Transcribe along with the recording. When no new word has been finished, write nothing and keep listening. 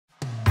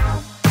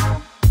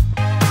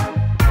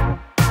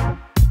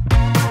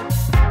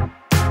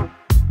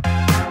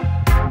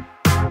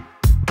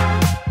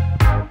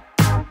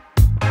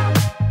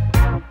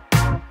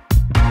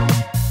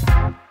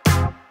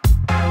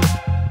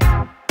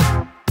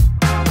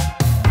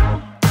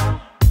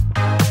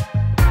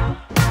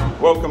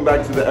Welcome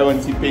back to the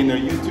LNC Painter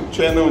YouTube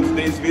channel. In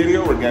today's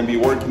video, we're going to be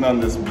working on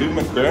this blue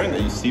McLaren that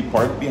you see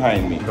parked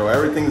behind me. So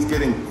everything's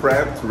getting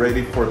prepped,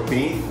 ready for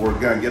paint. We're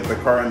going to get the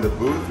car in the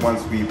booth.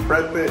 Once we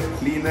prep it,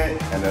 clean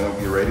it, and then it'll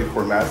be ready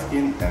for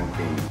masking and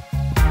paint.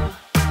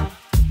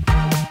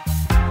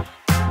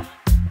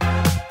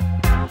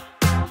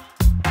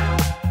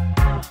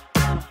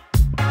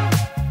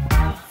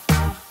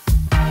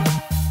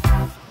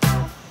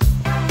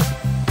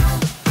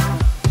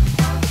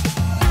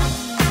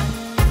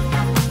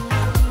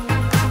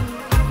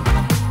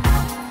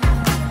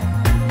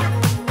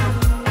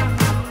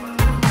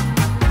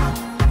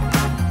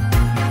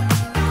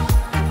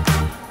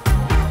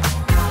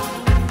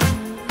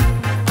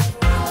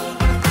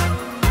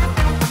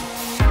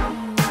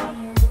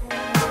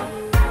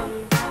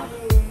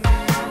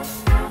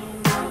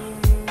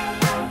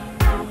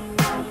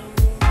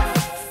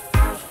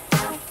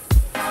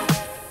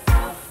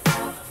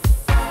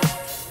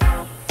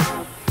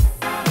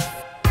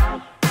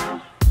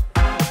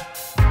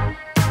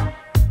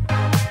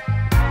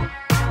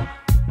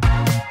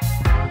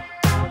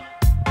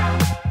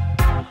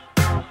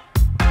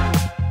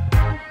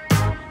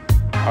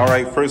 All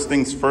right, first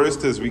things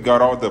first is we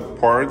got all the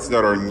parts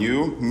that are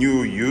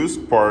new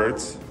used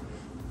parts,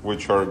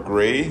 which are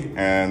gray,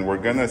 and we're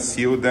gonna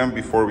seal them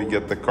before we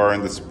get the car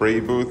in the spray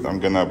booth. I'm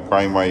gonna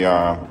apply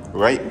my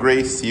light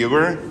gray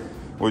sealer,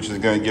 which is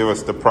gonna give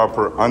us the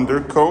proper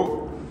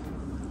undercoat.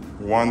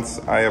 Once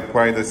I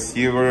apply the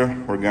sealer,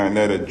 we're gonna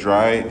let it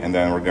dry, and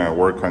then we're gonna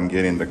work on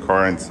getting the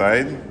car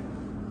inside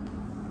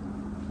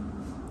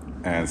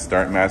and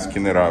start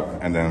masking it up,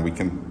 and then we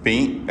can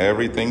paint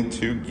everything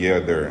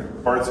together.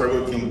 Parts are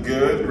looking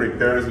good,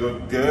 repairs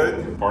look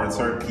good, parts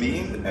are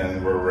cleaned,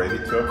 and we're ready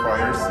to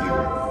apply our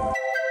sealer.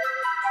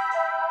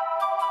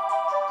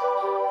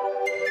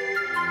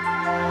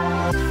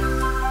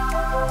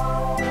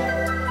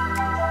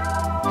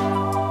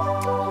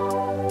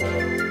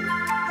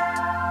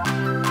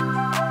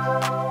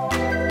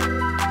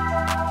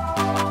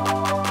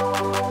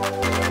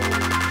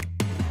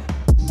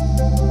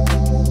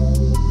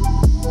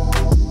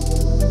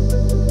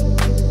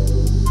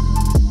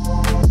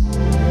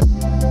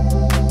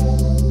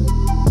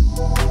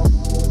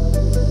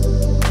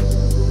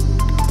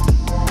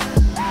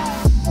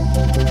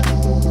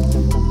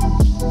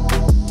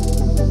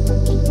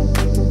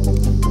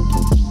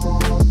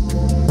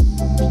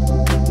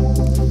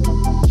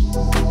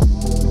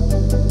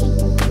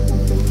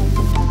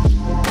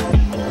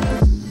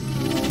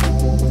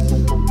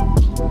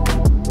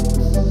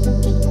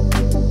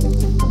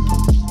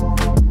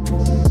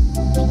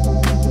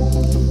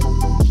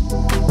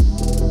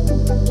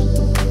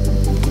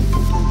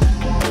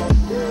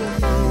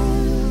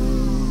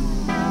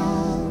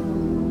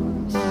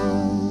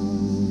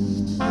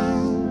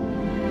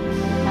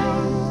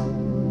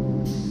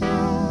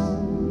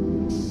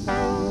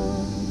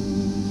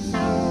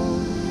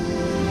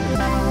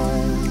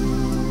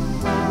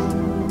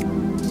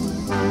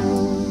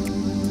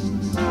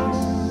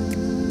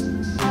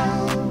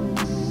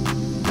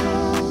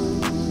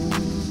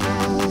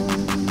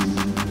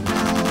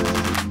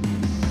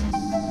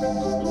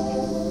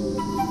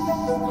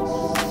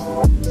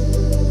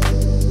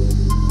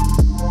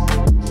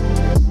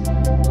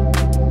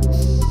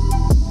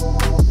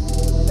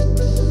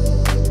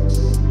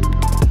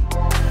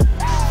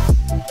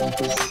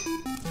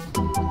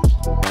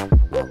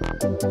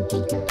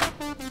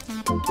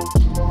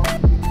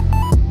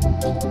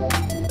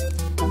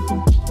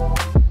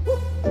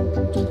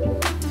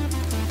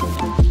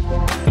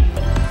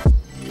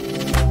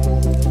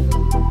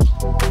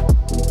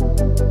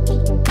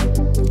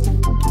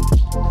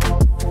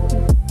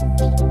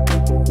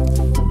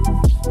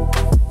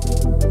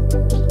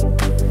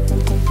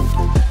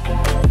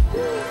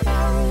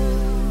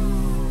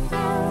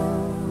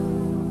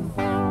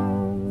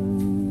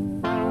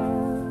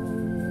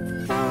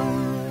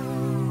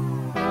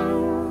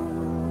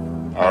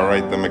 All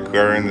right, the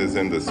McLaren is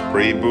in the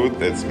spray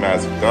booth. It's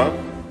masked up,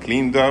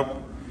 cleaned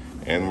up,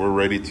 and we're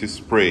ready to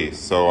spray.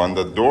 So on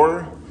the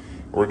door,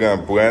 we're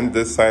gonna blend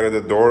this side of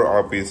the door,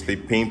 obviously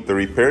paint the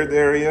repaired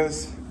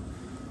areas,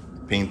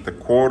 paint the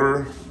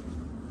quarter.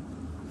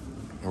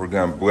 We're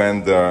gonna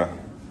blend the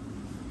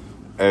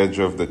edge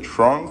of the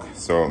trunk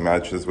so it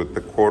matches with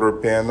the quarter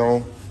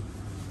panel.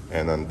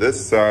 And on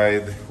this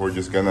side, we're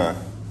just gonna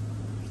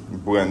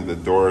blend the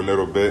door a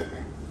little bit.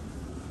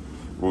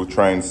 We'll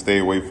try and stay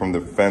away from the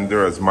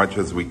fender as much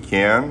as we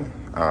can.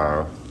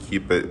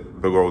 Keep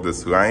it below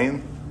this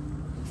line,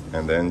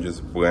 and then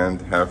just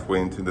blend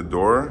halfway into the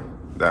door.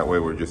 That way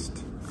we're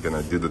just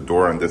gonna do the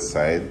door on this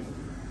side.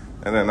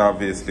 And then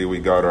obviously we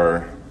got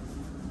our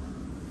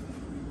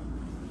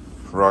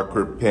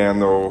rocker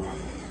panel,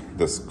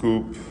 the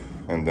scoop,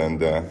 and then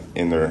the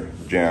inner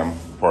jam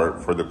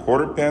part for the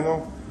quarter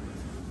panel.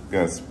 I'm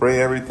gonna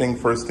spray everything.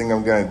 First thing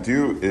I'm gonna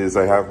do is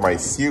I have my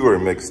sealer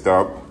mixed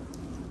up.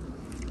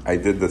 I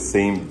did the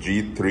same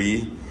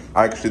G3.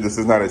 Actually, this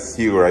is not a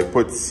sealer. I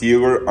put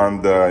sealer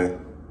on the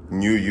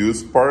new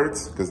used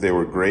parts because they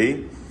were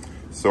gray.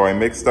 So I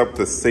mixed up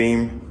the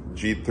same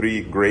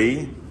G3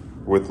 gray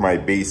with my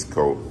base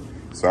coat.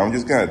 So I'm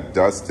just gonna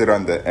dust it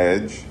on the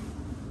edge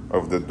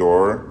of the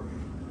door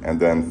and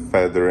then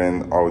feather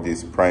in all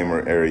these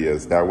primer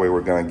areas. That way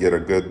we're gonna get a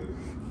good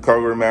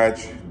color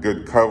match,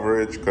 good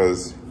coverage,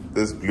 because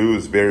this blue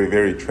is very,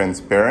 very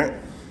transparent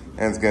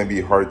and it's gonna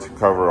be hard to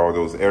cover all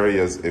those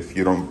areas if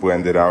you don't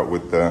blend it out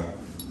with the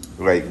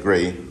light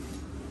gray.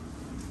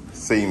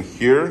 Same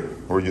here,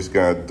 we're just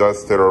gonna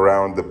dust it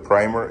around the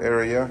primer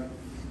area.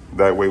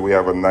 That way we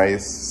have a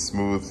nice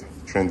smooth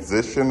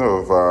transition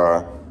of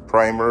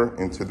primer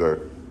into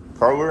the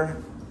color.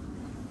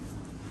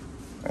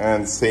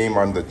 And same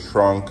on the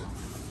trunk.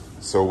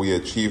 So we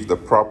achieve the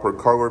proper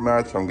color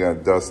match. I'm gonna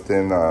dust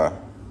in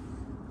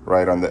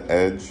right on the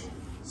edge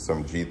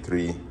some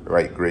G3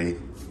 light gray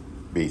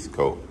base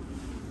coat.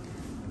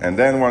 And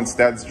then once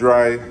that's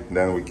dry,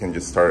 then we can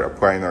just start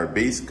applying our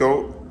base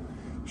coat.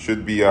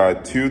 Should be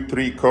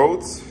 2-3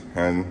 coats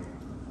and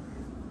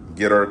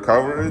get our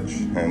coverage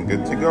and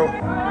good to go.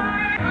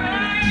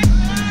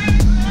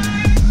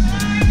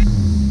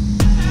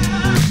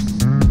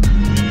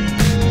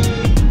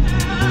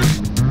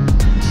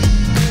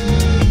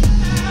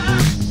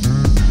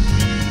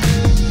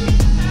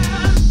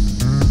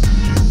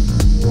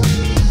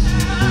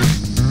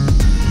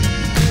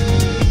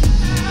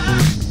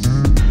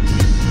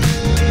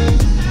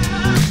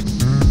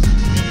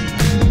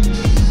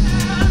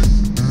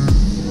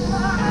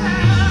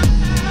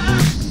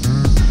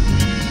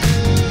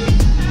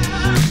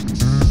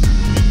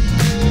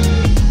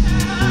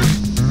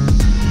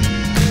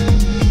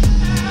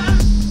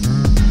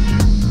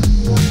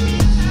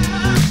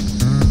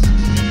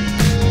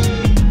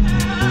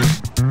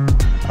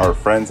 Our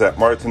friends at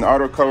Martin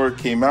Auto Color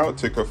came out,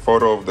 took a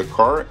photo of the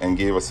car and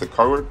gave us a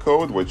color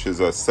code, which is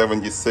a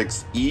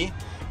 76E,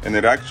 and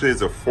it actually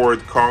is a Ford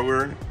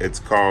color. It's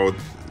called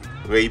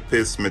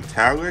Lapis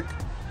Metallic,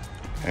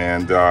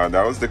 and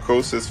that was the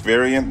closest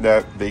variant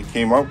that they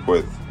came up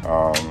with.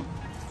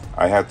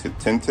 I had to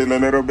tint it a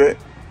little bit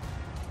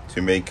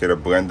to make it a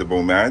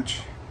blendable match.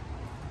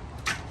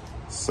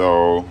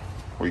 So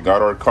we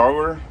got our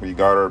color, we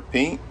got our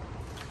paint.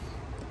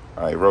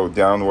 I wrote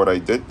down what I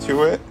did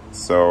to it.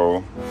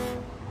 So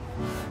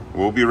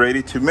we'll be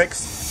ready to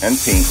mix and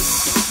paint.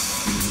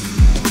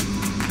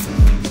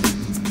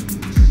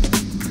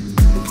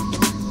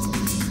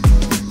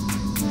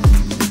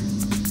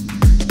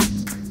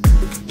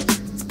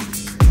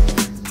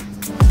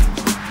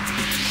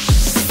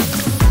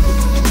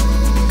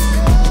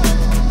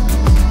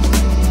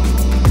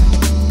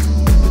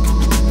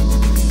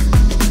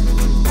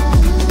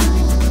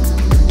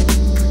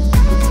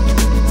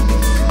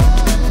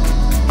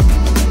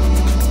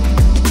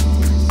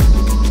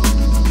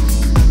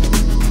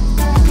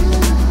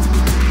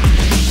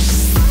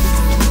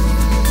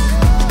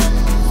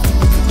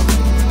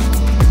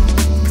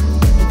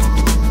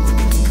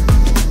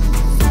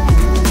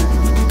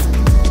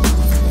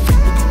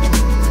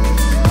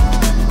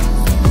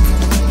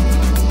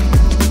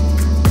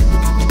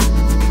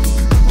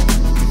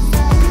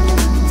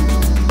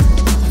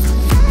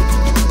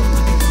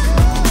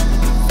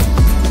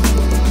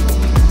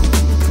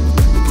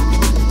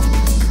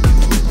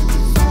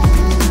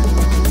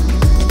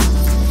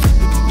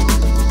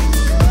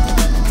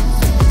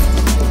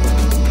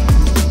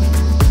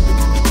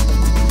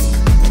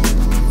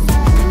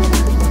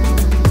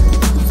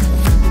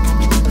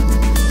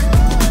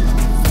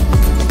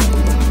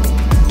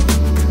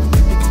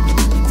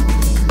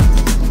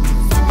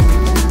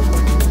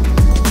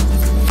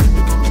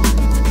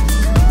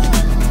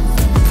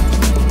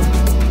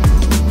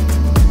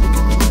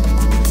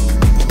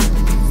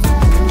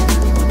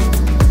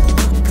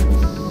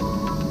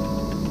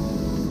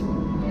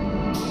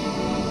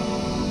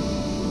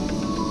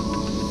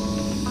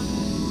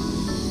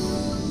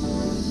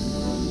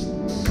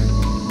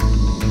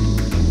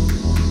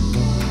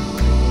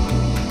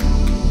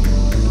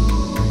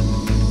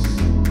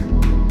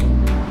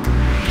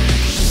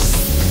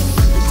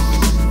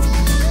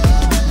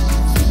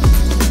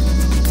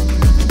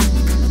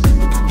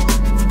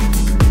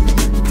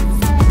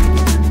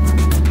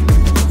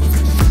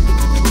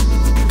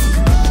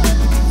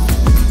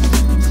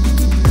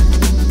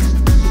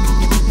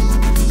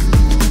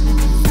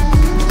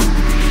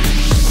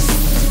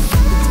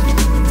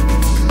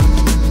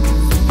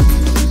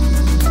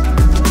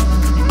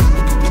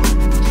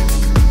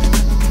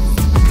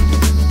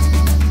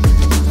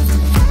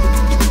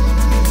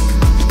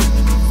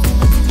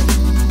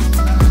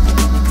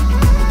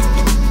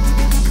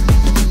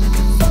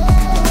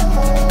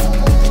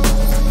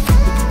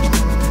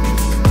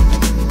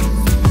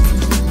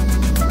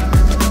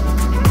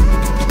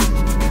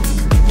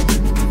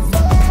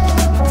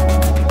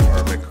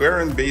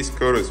 Base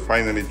coat is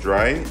finally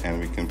dry and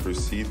we can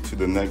proceed to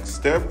the next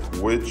step,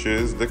 which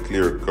is the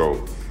clear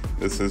coat.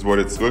 This is what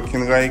it's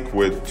looking like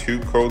with 2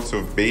 coats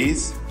of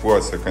base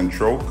plus a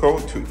control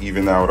coat to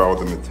even out all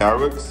the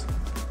metallics.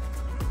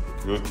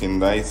 Looking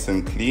nice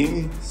and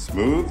clean,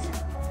 smooth.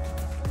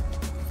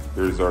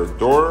 Here's our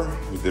door.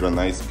 We did a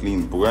nice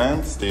clean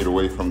blend, stayed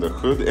away from the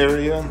hood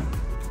area.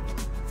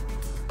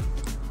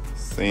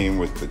 Same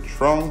with the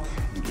trunk,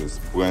 just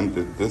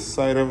blended this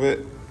side of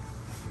it,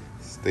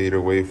 stayed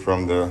away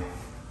from the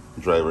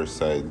driver's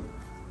side.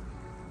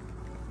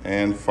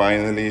 And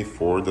finally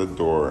for the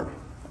door,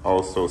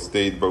 also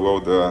stayed below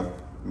the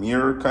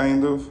mirror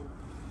kind of,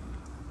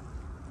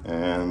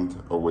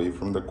 and away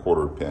from the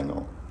quarter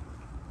panel.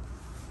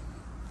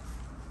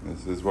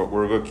 This is what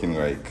we're looking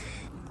like.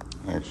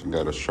 I actually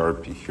got a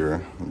Sharpie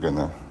here. I'm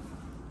gonna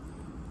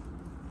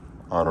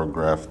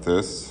autograph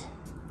this.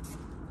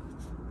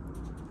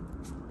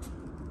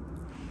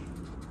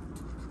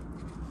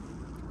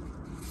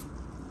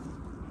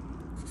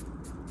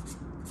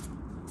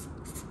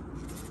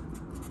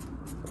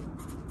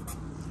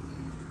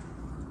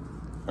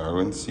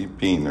 LNC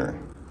painter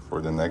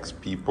for the next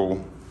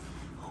people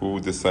who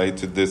decide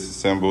to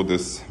disassemble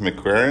this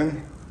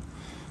McLaren.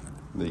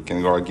 They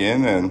can log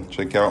in and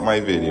check out my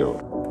video.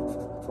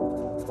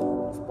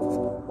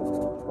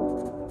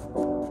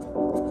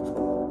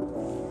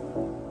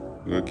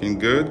 Looking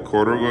good,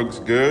 quarter looks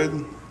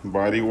good,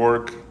 body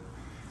work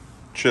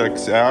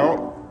checks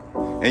out.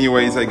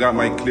 Anyways, I got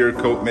my clear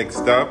coat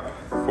mixed up,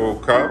 full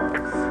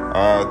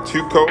cup,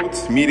 2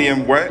 coats,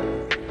 medium wet.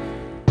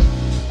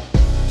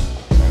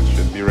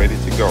 Ready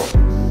to go.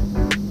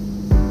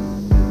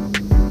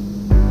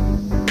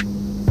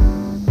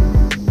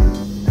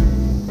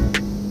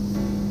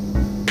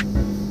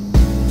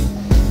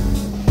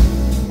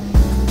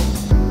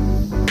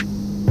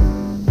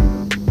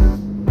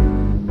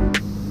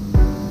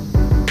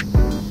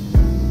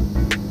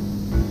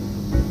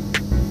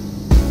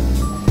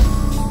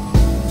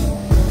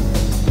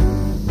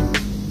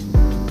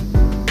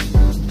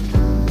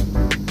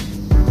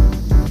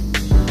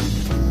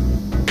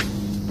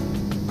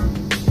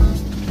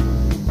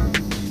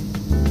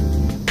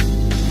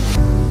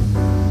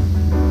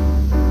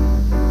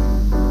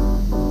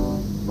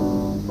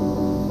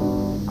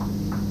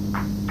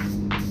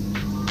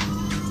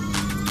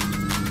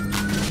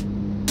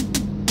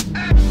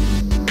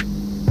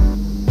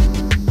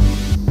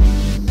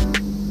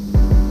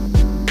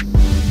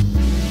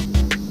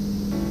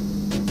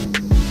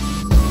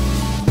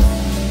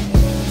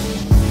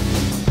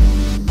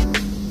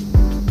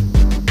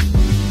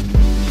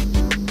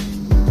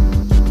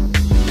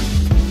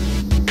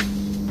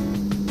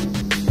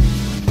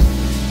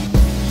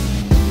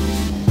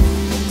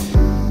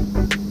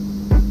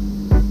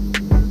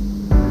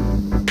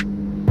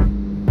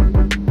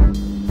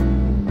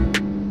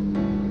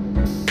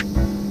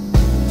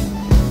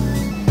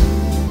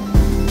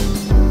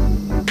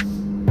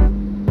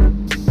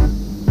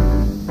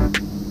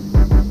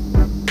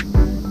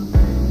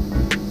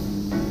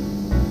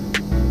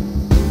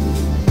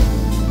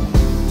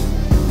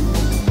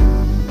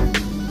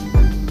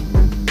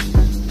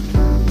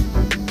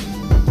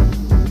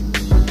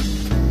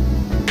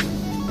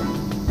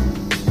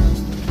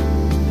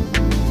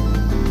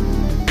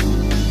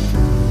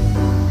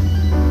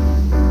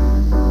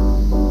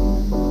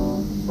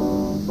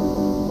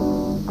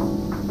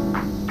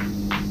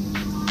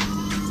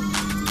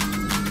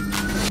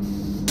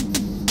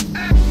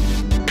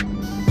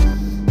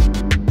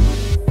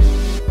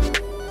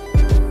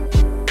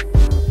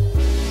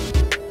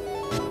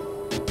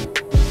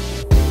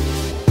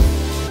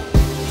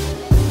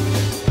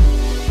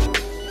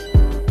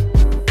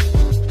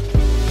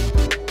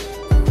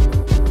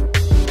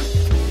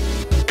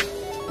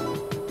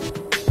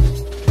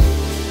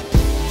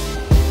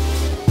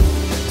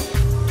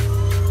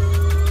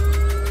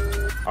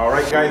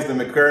 Guys, the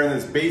McLaren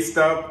is based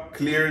up,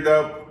 cleared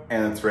up,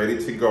 and it's ready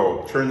to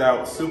go. Turned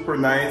out super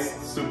nice,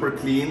 super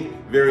clean.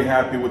 Very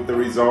happy with the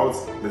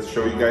results. Let's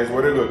show you guys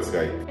what it looks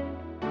like.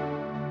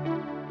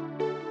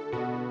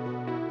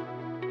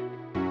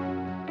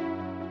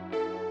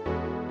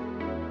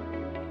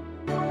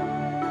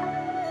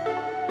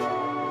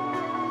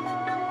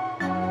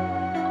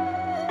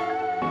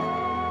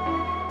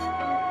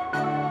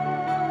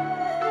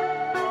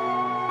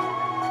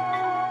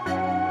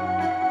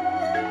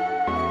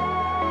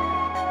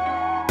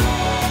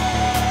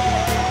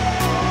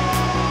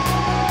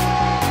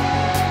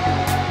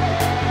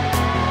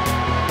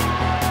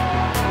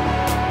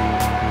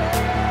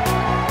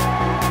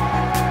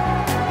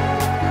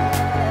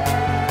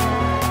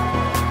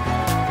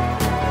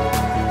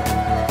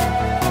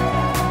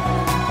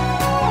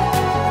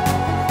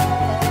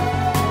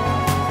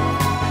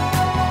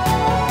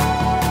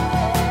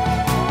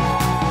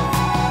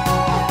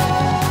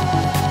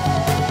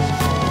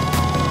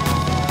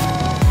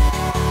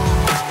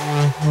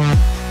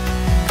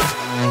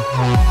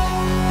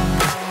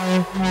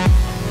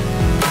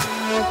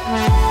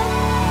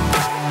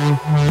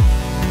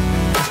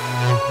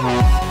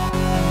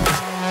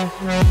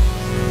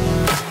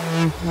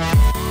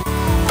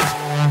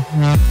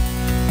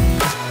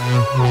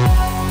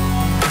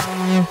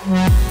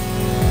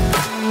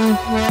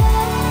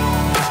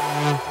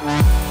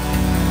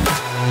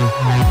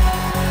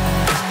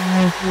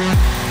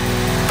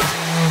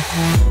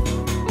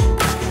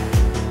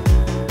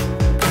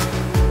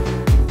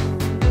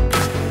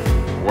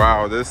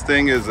 Wow, this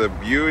thing is a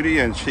beauty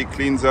and she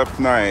cleans up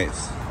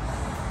nice.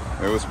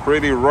 It was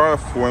pretty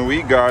rough when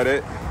we got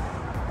it,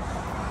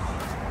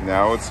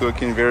 Now it's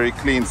looking very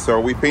clean. So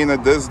we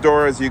painted this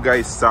door, as you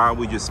guys saw.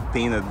 We just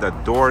painted the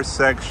door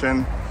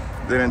section,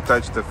 didn't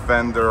touch the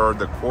fender or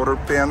the quarter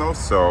panel.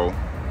 So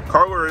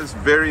color is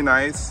very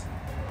nice,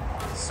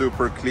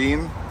 super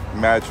clean,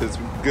 matches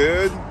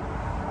good.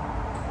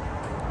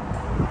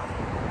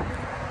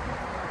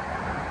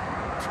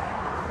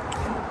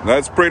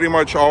 That's pretty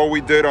much all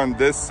we did on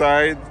this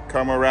side.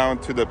 Come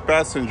around to the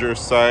passenger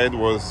side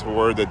was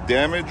where the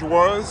damage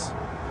was.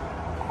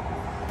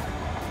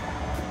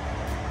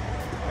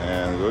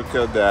 And look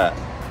at that.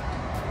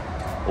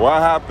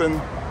 What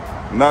happened?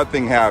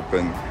 Nothing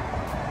happened.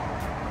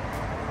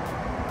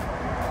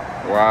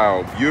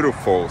 Wow,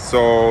 beautiful.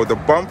 So the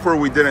bumper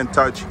we didn't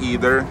touch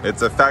either.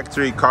 It's a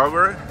factory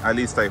color. At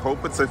least I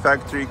hope it's a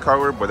factory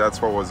color, but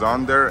that's what was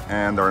on there.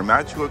 And our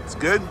match looks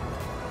good.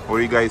 What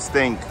do you guys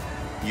think?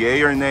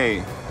 Yay or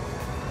nay?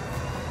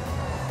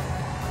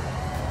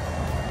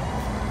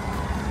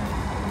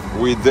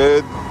 We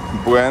did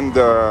blend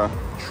the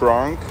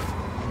trunk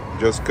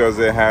just because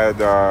it had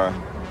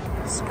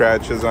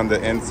scratches on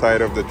the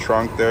inside of the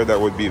trunk there that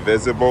would be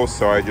visible.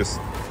 So I just,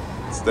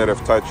 instead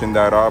of touching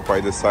that up, I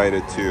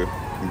decided to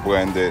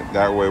blend it.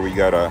 That way we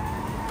got a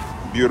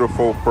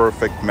beautiful,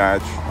 perfect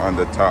match on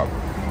the top.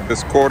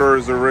 This quarter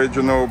is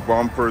original,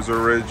 bumper is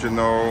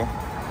original.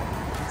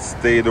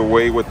 Stayed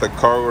away with the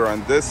color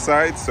on this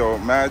side, so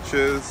it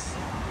matches.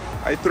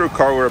 I threw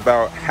color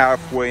about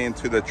halfway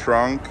into the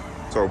trunk,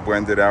 so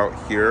blended out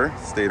here,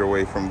 stayed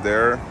away from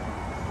there.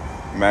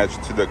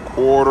 Matched to the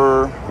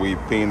quarter. We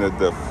painted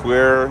the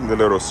flare, the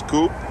little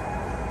scoop.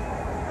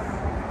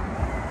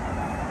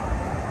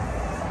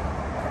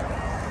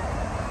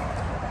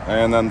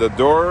 And on the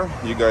door,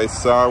 you guys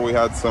saw we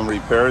had some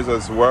repairs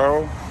as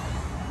well,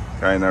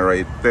 kind of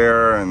right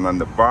there and on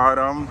the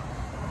bottom.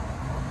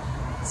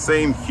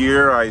 Same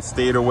here, I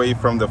stayed away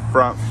from the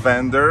front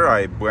fender.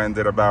 I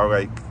blended about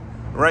like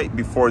right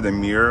before the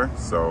mirror,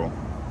 so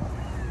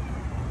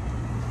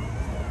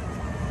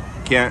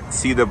can't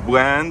see the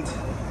blend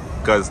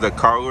because the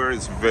color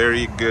is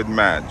very good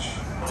match.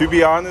 To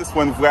be honest,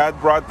 when Vlad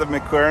brought the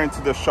McLaren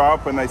to the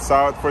shop and I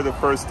saw it for the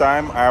first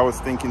time, I was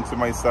thinking to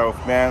myself,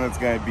 man, it's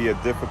gonna be a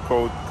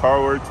difficult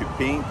color to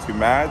paint, to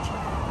match.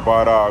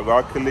 But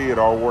luckily it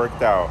all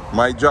worked out.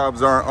 My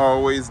jobs aren't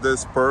always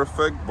this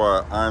perfect,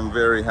 but I'm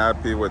very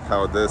happy with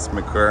how this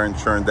McLaren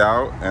turned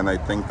out, and I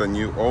think the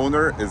new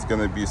owner is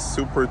gonna be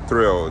super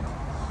thrilled.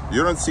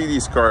 You don't see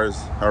these cars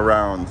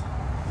around.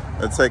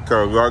 It's like a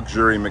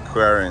luxury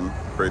McLaren,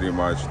 pretty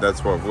much.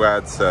 That's what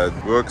Vlad said.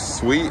 Looks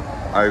sweet.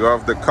 I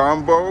love the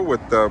combo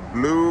with the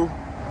blue,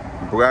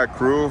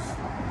 black roof,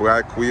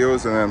 black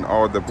wheels, and then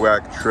all the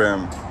black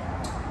trim.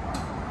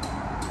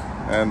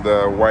 And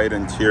the white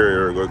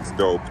interior looks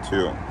dope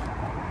too.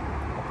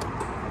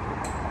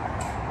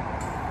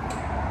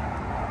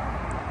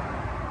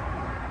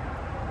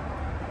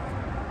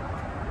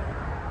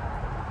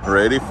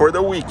 Ready for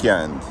the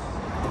weekend.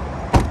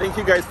 Thank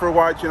you guys for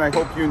watching. I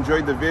hope you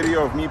enjoyed the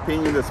video of me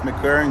painting this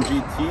McLaren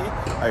GT.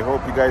 I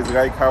hope you guys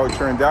like how it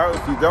turned out.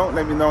 If you don't,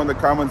 let me know in the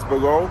comments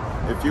below.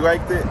 If you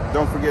liked it,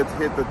 don't forget to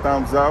hit the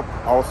thumbs up.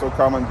 Also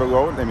comment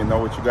below, let me know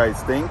what you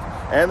guys think.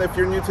 And if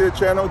you're new to the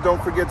channel,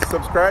 don't forget to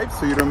subscribe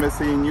so you don't miss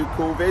any new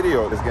cool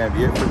videos. That's gonna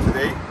be it for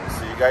today.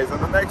 See you guys on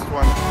the next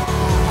one.